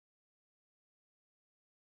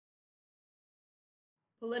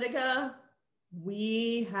Politica,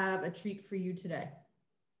 we have a treat for you today.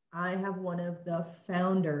 I have one of the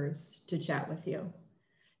founders to chat with you.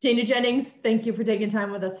 Dana Jennings, thank you for taking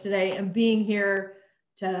time with us today and being here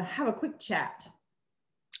to have a quick chat.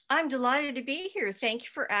 I'm delighted to be here. Thank you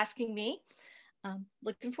for asking me.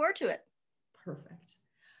 Looking forward to it. Perfect.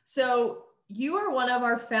 So you are one of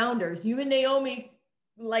our founders. You and Naomi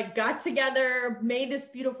got together, made this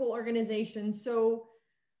beautiful organization. So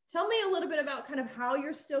tell me a little bit about kind of how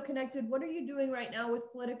you're still connected. What are you doing right now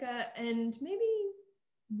with Politica, and maybe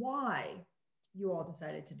why you all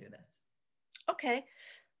decided to do this? Okay.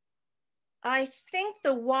 I think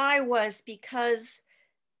the why was because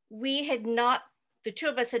the two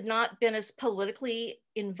of us had not been as politically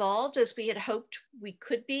involved as we had hoped we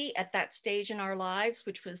could be at that stage in our lives,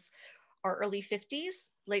 which was our early 50s,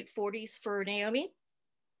 late 40s for Naomi.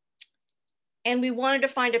 And we wanted to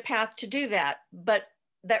find a path to do that, but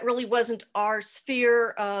that really wasn't our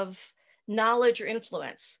sphere of knowledge or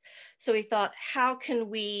influence. So we thought, how can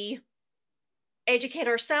we educate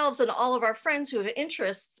ourselves and all of our friends who have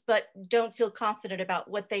interests, but don't feel confident about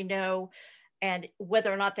what they know and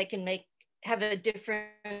whether or not they can have a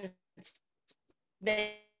difference,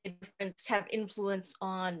 have influence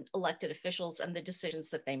on elected officials and the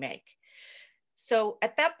decisions that they make. So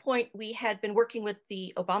at that point, we had been working with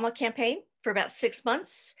the Obama campaign for about 6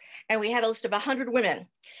 months, and we had a list of 100 women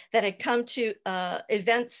that had come to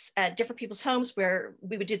events at different people's homes where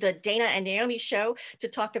we would do the Dana and Naomi show to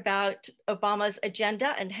talk about Obama's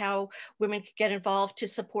agenda and how women could get involved to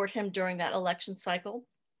support him during that election cycle.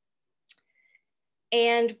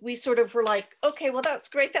 And we sort of were like, okay, well, that's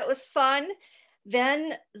great. That was fun.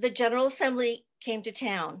 Then the General Assembly came to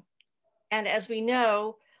town. And as we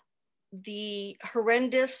know, the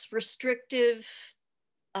horrendous, restrictive,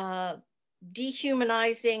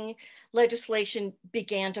 dehumanizing legislation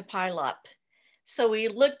began to pile up. So we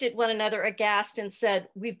looked at one another aghast and said,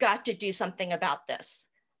 we've got to do something about this.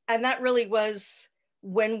 And that really was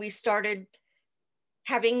when we started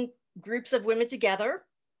having groups of women together.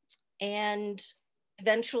 And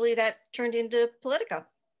eventually that turned into Politica.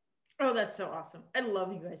 Oh, that's so awesome. I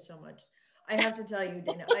love you guys so much. I have to tell you,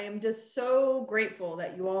 Dana, I am just so grateful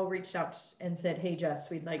that you all reached out and said, hey, Jess,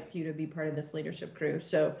 we'd like you to be part of this leadership crew.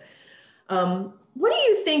 So what do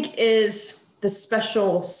you think is the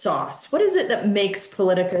special sauce? What is it that makes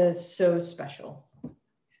Politica so special?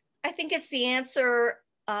 I think it's the answer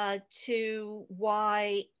to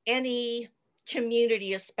why any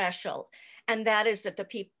community is special, and that is that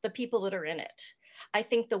the people that are in it. I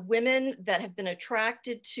think the women that have been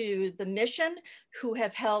attracted to the mission, who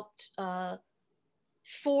have helped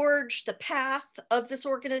forge the path of this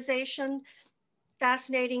organization,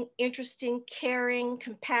 fascinating, interesting, caring,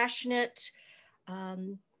 compassionate,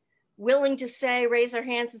 willing to raise their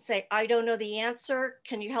hands and say, I don't know the answer.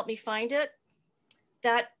 Can you help me find it?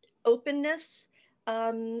 That openness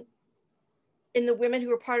in the women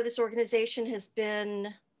who are part of this organization has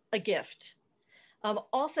been a gift.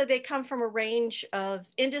 Also, they come from a range of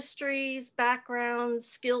industries, backgrounds,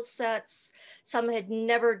 skill sets. Some had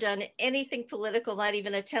never done anything political, not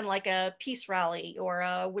even attend like a peace rally or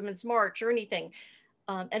a women's march or anything.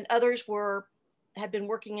 And others had been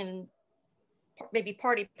working in maybe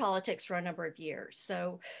party politics for a number of years.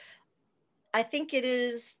 So I think it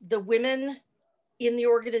is the women in the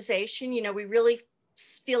organization. You know, we really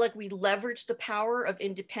feel like we leverage the power of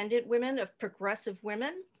independent women, of progressive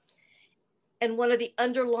women. And one of the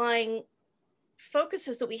underlying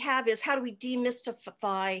focuses that we have is how do we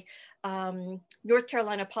demystify North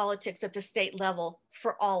Carolina politics at the state level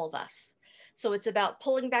for all of us? So it's about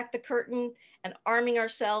pulling back the curtain and arming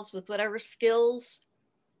ourselves with whatever skills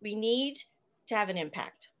we need to have an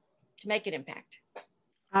impact, to make an impact.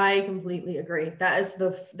 I completely agree. That is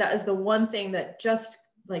the one thing that just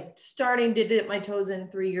starting to dip my toes in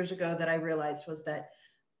 3 years ago that I realized was that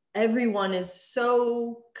everyone is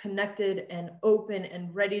so connected and open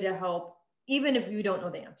and ready to help, even if you don't know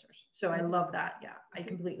the answers. So I love that. Yeah, I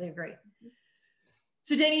completely agree.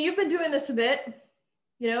 So Dana, you've been doing this a bit,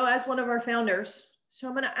 as one of our founders. So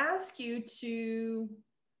I'm going to ask you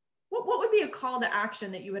what would be a call to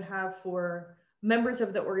action that you would have for members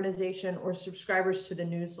of the organization or subscribers to the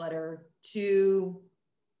newsletter to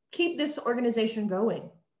keep this organization going?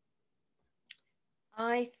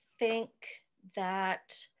 I think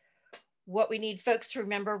that what we need folks to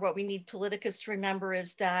remember, what we need Politicas to remember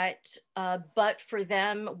is that but for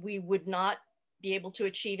them, we would not be able to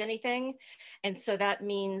achieve anything. And so that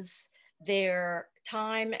means their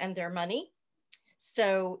time and their money.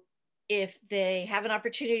 So if they have an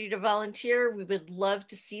opportunity to volunteer, we would love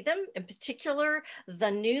to see them. In particular,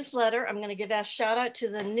 the newsletter. I'm going to give a shout out to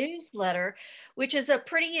the newsletter, which is a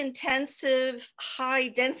pretty intensive, high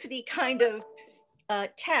density kind of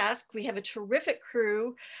task. We have a terrific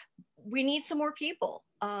crew. We need some more people.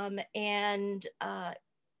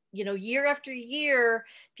 You know, year after year,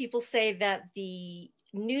 people say that the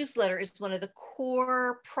newsletter is one of the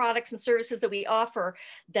core products and services that we offer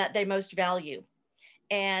that they most value.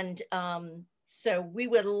 And so we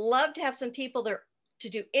would love to have some people there to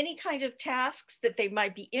do any kind of tasks that they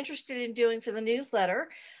might be interested in doing for the newsletter.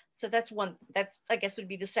 So that's one, that's, I guess, would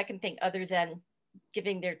be the second thing, other than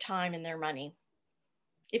giving their time and their money.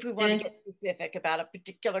 If we want to get specific about a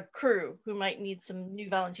particular crew who might need some new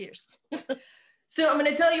volunteers. So I'm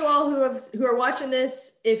going to tell you all who are watching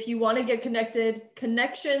this, if you want to get connected,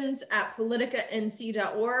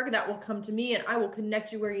 connections@PoliticaNC.org. That will come to me and I will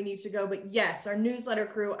connect you where you need to go. But yes, our newsletter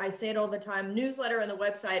crew, I say it all the time, newsletter and the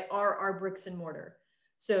website are our bricks and mortar.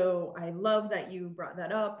 So I love that you brought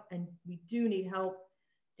that up, and we do need help.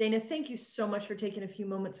 Dana, thank you so much for taking a few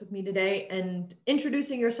moments with me today and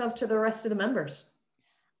introducing yourself to the rest of the members.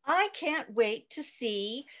 I can't wait to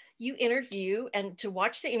see you interview and to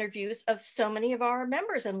watch the interviews of so many of our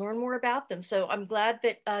members and learn more about them. So I'm glad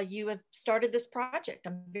that you have started this project.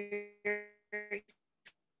 I'm very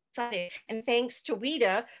excited. And thanks to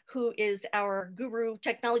Wida, who is our guru,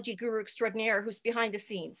 technology guru extraordinaire, who's behind the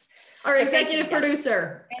scenes. Our executive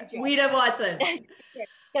producer, Wida Watson.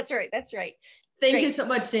 That's right. That's right. Thank you so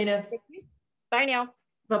much, Dana. Bye now.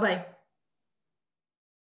 Bye-bye.